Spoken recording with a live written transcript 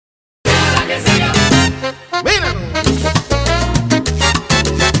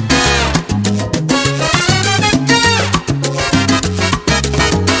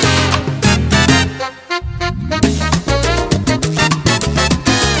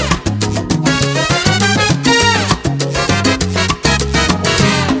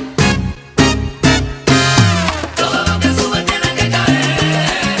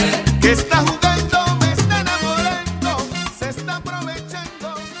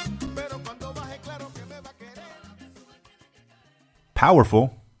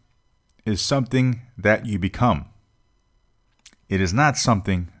Powerful is something that you become. It is not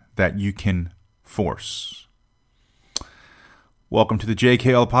something that you can force. Welcome to the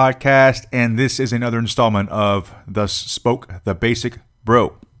JKL podcast, and this is another installment of Thus Spoke the Basic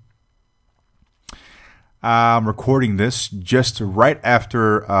Bro. I'm recording this just right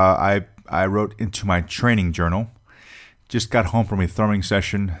after I wrote into my training journal. Just got home from a throwing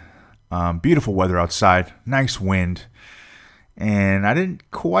session. Beautiful weather outside, nice wind. And I didn't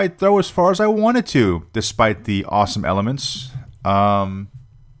quite throw as far as I wanted to, despite the awesome elements. With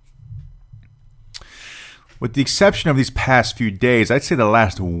the exception of these past few days, I'd say the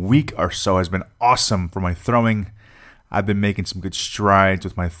last week or so has been awesome for my throwing. I've been making some good strides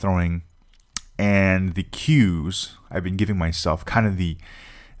with my throwing. And the cues I've been giving myself, kind of the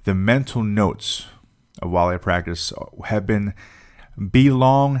mental notes of while I practice, have been be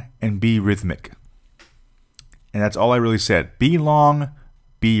long and be rhythmic. And that's all I really said. Be long,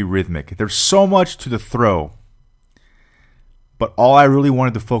 be rhythmic. There's so much to the throw. But all I really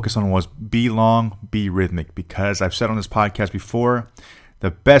wanted to focus on was be long, be rhythmic. Because I've said on this podcast before, the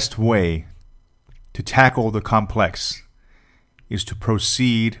best way to tackle the complex is to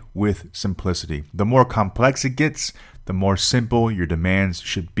proceed with simplicity. The more complex it gets, the more simple your demands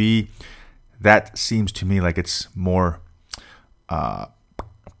should be. That seems to me like it's more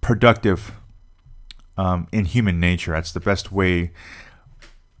productive in human nature. That's the best way,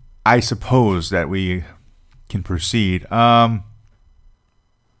 I suppose, that we can proceed. So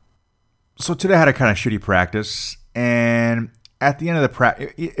today I had a kind of shitty practice, and at the end of the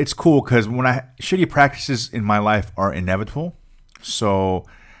practice, it's cool because shitty practices in my life are inevitable. So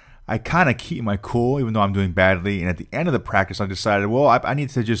I kind of keep my cool even though I'm doing badly. And at the end of the practice, I decided, well, I need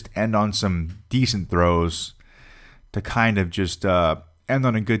to just end on some decent throws to kind of just end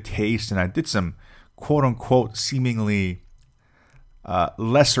on a good taste. And I did some quote-unquote seemingly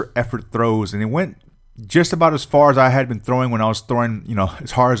lesser effort throws, and it went just about as far as I had been throwing when I was throwing,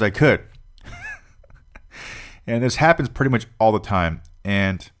 as hard as I could. And this happens pretty much all the time.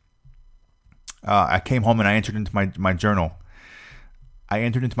 And I came home and I entered into my journal. I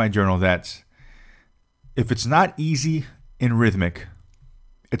entered into my journal that if it's not easy and rhythmic,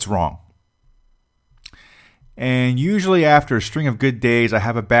 it's wrong. And usually after a string of good days, I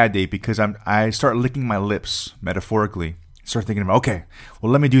have a bad day because I start licking my lips, metaphorically. I start thinking about, okay,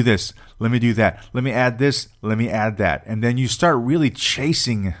 well, let me do this. Let me do that. Let me add this. Let me add that. And then you start really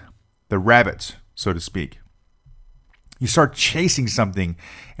chasing the rabbit, so to speak. You start chasing something,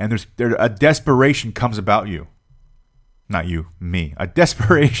 and there's a desperation comes about you. Not you, me. A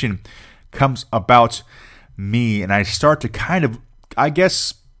desperation comes about me, and I start to kind of, I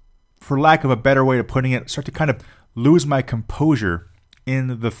guess, for lack of a better way of putting it, start to kind of lose my composure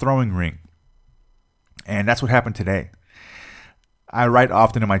in the throwing ring. And that's what happened today. I write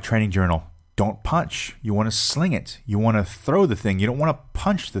often in my training journal, don't punch. You want to sling it. You want to throw the thing. You don't want to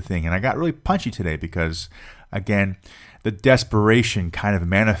punch the thing. And I got really punchy today because, again, the desperation kind of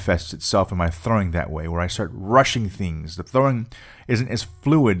manifests itself in my throwing that way, where I start rushing things. The throwing isn't as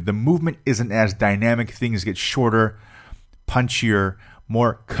fluid. The movement isn't as dynamic. Things get shorter, punchier,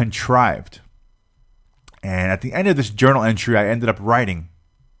 more contrived. And at the end of this journal entry, I ended up writing,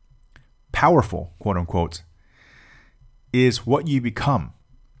 powerful, quote unquote, is what you become.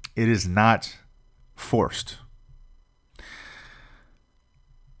 It is not forced.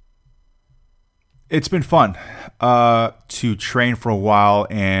 It's been fun to train for a while,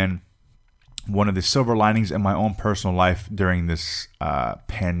 and one of the silver linings in my own personal life during this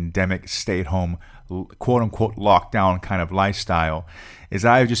pandemic stay-at-home, quote-unquote lockdown kind of lifestyle is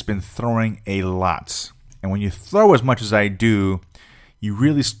I've just been throwing a lot. And when you throw as much as I do, you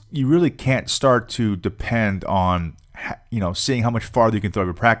really can't start to depend on seeing how much farther you can throw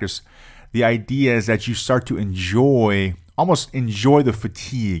your practice. The idea is that you start to almost enjoy the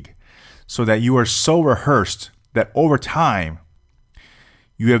fatigue, so that you are so rehearsed that over time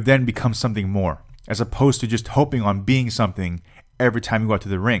you have then become something more, as opposed to just hoping on being something every time you go out to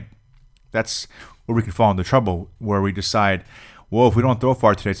the ring. That's where we can fall into trouble, where we decide, well, if we don't throw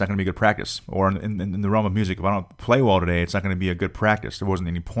far today, it's not going to be a good practice. Or in the realm of music, if I don't play well today, it's not going to be a good practice. There wasn't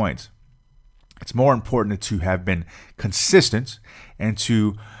any point. It's more important to have been consistent and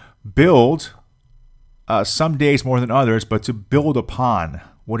to build some days more than others, but to build upon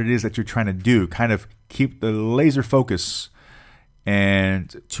what it is that you're trying to do. Kind of keep the laser focus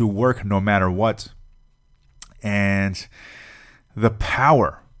and to work no matter what. And the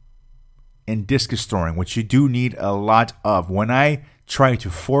power in discus throwing, which you do need a lot of. When I try to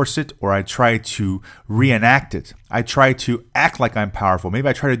force it or I try to reenact it, I try to act like I'm powerful. Maybe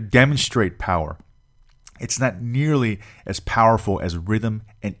I try to demonstrate power. It's not nearly as powerful as rhythm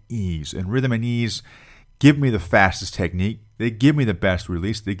and ease. And rhythm and ease give me the fastest technique. They give me the best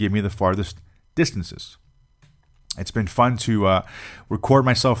release. They give me the farthest distances. It's been fun to record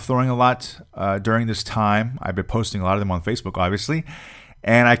myself throwing a lot during this time. I've been posting a lot of them on Facebook, obviously.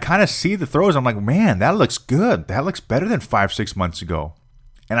 And I kind of see the throws. I'm like, man, that looks good. That looks better than 5-6 months ago.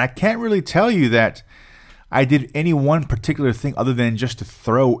 And I can't really tell you that I did any one particular thing other than just to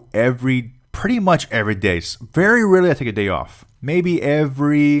throw pretty much every day. Very rarely I take a day off. Maybe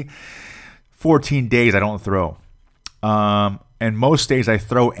every 14 days I don't throw. And most days I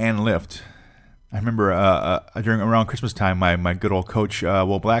throw and lift. I remember during around Christmas time, my good old coach,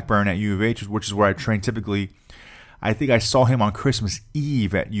 Will Blackburn at U of H, which is where I train typically, I think I saw him on Christmas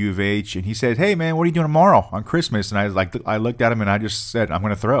Eve at U of H, and he said, "Hey man, what are you doing tomorrow on Christmas?" And I looked at him and I just said, "I'm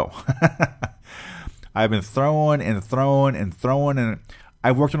going to throw." I've been throwing and throwing and throwing, and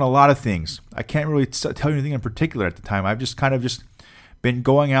I've worked on a lot of things. I can't really tell you anything in particular at the time. I've just kind of just been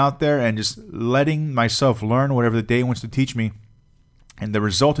going out there and just letting myself learn whatever the day wants to teach me. And the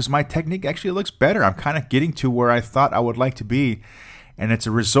result is my technique actually looks better. I'm kind of getting to where I thought I would like to be, and it's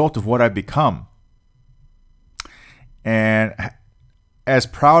a result of what I've become. And as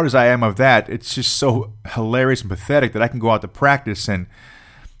proud as I am of that, it's just so hilarious and pathetic that I can go out to practice and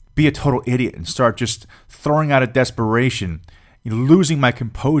be a total idiot and start just throwing out of desperation, losing my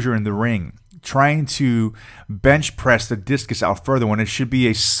composure in the ring, trying to bench press the discus out further when it should be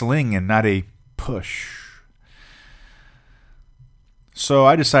a sling and not a push. So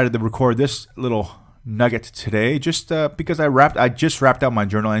I decided to record this little nugget today just because I just wrapped out my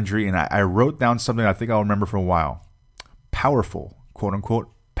journal entry and I wrote down something I think I'll remember for a while. Powerful, quote unquote,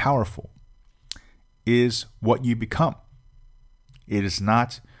 powerful is what you become. It is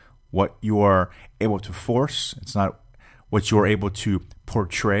not what you are able to force. It's not what you are able to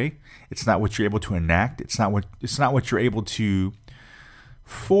portray. It's not what you're able to enact. It's not what you're able to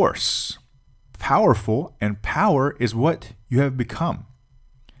force. Powerful and power is what you have become.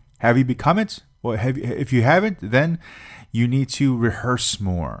 Have you become it? Well, if you haven't, then you need to rehearse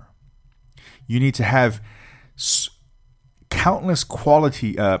more. You need to have countless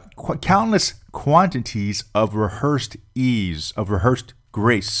quantities of rehearsed ease, of rehearsed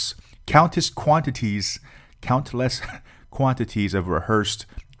grace, countless quantities of rehearsed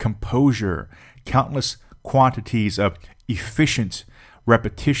composure, countless quantities of efficient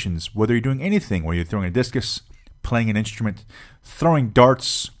repetitions, whether you're doing anything, whether you're throwing a discus, playing an instrument, throwing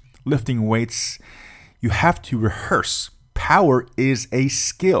darts, lifting weights. You have to rehearse. Power is a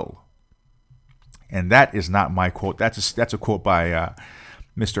skill. And that is not my quote. That's a quote by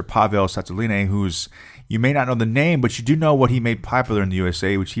Mr. Pavel Tsatsouline, who's, you may not know the name, but you do know what he made popular in the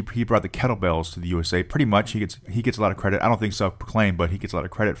USA, which he brought the kettlebells to the USA. Pretty much, he gets a lot of credit. I don't think self-proclaimed, but he gets a lot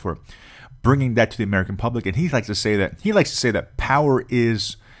of credit for bringing that to the American public. And he likes to say that power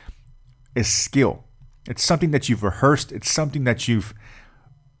is a skill. It's something that you've rehearsed. It's something that you've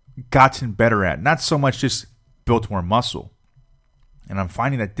gotten better at. Not so much just built more muscle. And I'm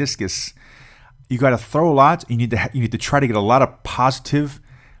finding that discus, you got to throw a lot. You need to try to get a lot of positive,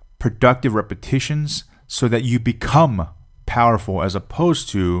 productive repetitions so that you become powerful, as opposed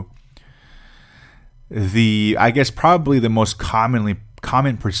to I guess probably the most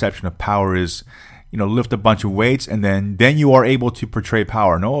common perception of power is, lift a bunch of weights and then you are able to portray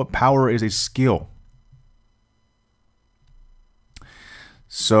power. No, power is a skill.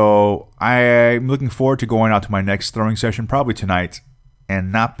 So I'm looking forward to going out to my next throwing session, probably tonight, and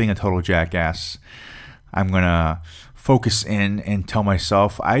not being a total jackass. I'm going to focus in and tell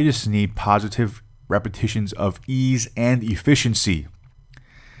myself I just need positive repetitions of ease and efficiency.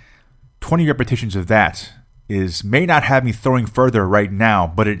 20 repetitions of that may not have me throwing further right now,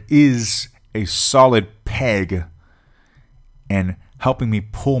 but it is a solid peg and helping me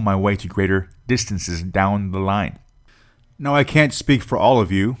pull my way to greater distances down the line. Now, I can't speak for all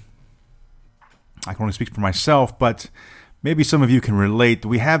of you. I can only speak for myself, but maybe some of you can relate.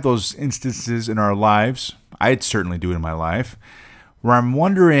 We have those instances in our lives, I'd certainly do it in my life, where I'm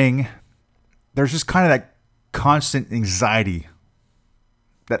wondering, there's just kind of that constant anxiety,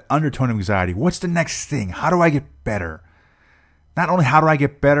 that undertone of anxiety. What's the next thing? How do I get better? Not only how do I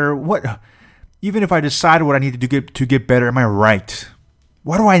get better, Even if I decide what I need to do to get better, am I right?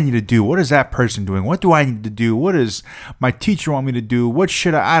 What do I need to do? What is that person doing? What do I need to do? What does my teacher want me to do? What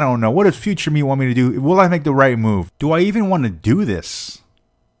should I don't know. What does future me want me to do? Will I make the right move? Do I even want to do this?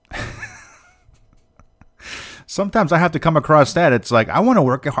 Sometimes I have to come across that. It's like, I want to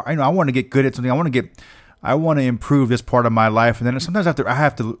work hard. I want to get good at something. I want to improve this part of my life. And then sometimes I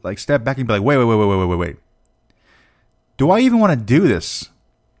have to like step back and be like, wait. Do I even want to do this?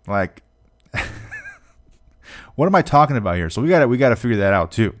 Like, what am I talking about here? So we gotta figure that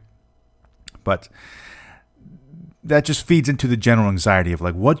out too. But that just feeds into the general anxiety of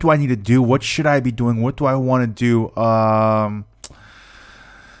like, what do I need to do? What should I be doing? What do I want to do?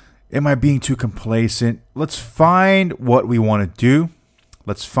 Am I being too complacent? Let's find what we want to do.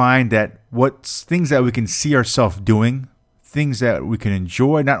 Let's find that what's things that we can see ourselves doing, things that we can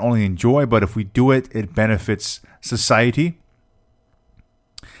enjoy, not only enjoy, but if we do it, it benefits society.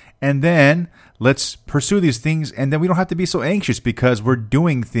 And then let's pursue these things, and then we don't have to be so anxious because we're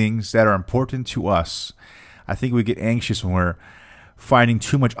doing things that are important to us. I think we get anxious when we're finding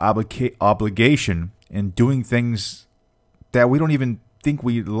too much obligation and doing things that we don't even think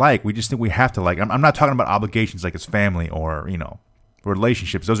we like. We just think we have to like. I'm not talking about obligations like it's family or,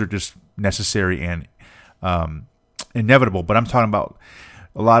 relationships. Those are just necessary and inevitable. But I'm talking about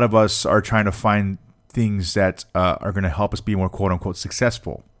a lot of us are trying to find things that are going to help us be more quote unquote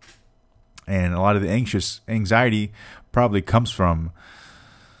successful. And a lot of the anxiety probably comes from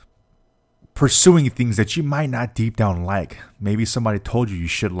pursuing things that you might not deep down like. Maybe somebody told you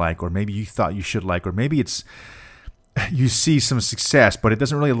should like, or maybe you thought you should like, or maybe it's you see some success, but it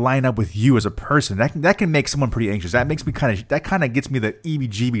doesn't really line up with you as a person. That can make someone pretty anxious. That kind of gets me the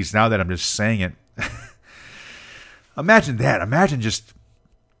EBGBs now that I'm just saying it. Imagine that. Imagine just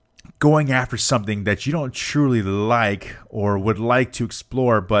going after something that you don't truly like or would like to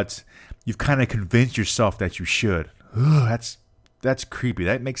explore, but you've kind of convinced yourself that you should. Ugh, that's creepy.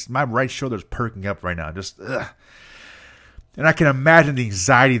 That makes my right shoulder's perking up right now. Just ugh. And I can imagine the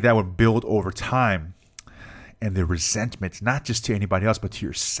anxiety that would build over time. And the resentment, not just to anybody else, but to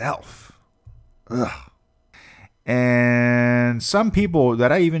yourself. Ugh. And some people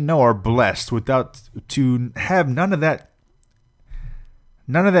that I even know are blessed to have none of that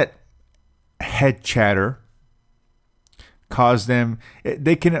head chatter cause them.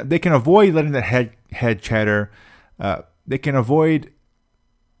 They can avoid letting that head chatter. They can avoid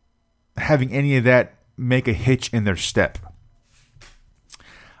having any of that make a hitch in their step.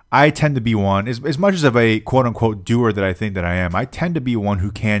 I tend to be one, as much as of a quote-unquote doer that I think that I am, I tend to be one who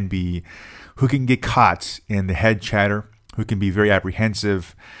can get caught in the head chatter, who can be very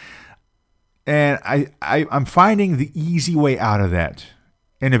apprehensive. And I'm finding the easy way out of that.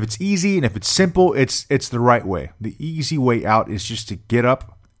 And if it's easy and if it's simple, it's the right way. The easy way out is just to get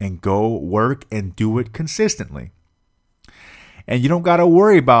up and go work and do it consistently. And you don't got to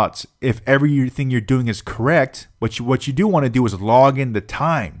worry about if everything you're doing is correct. What you do want to do is log in the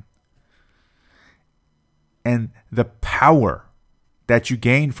time. And the power that you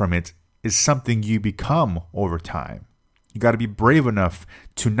gain from it is something you become over time. You got to be brave enough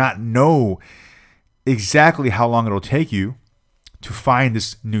to not know exactly how long it'll take you to find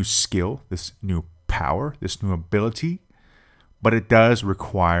this new skill, this new power, this new ability. But it does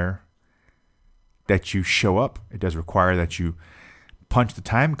require that you show up. It does require that you punch the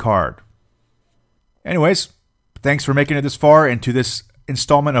time card. Anyways, thanks for making it this far into this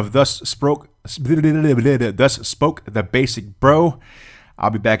installment of Thus Spoke the Basic Bro. I'll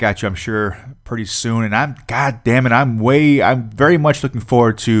be back at you, I'm sure, pretty soon. And I'm very much looking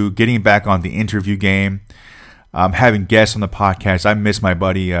forward to getting back on the interview game. Having guests on the podcast. I miss my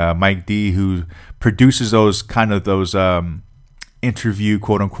buddy Mike D, who produces those interview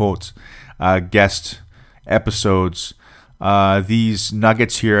quote unquote guest episodes. These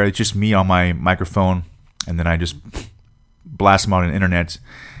nuggets here, it's just me on my microphone, and then I just blast them out on the internet.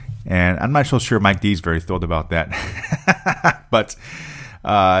 And I'm not so sure Mike D is very thrilled about that. But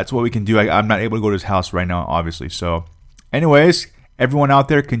it's what we can do. I'm not able to go to his house right now, obviously. So anyways, everyone out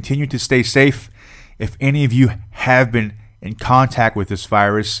there, continue to stay safe. If any of you have been in contact with this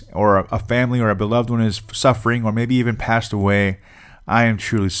virus, or a family or a beloved one is suffering, or maybe even passed away, I am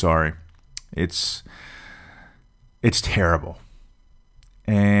truly sorry. It's terrible.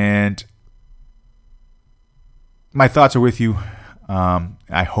 And my thoughts are with you.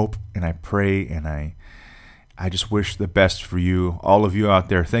 I hope and I pray and I just wish the best for you, all of you out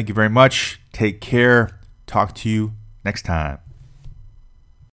there. Thank you very much. Take care. Talk to you next time.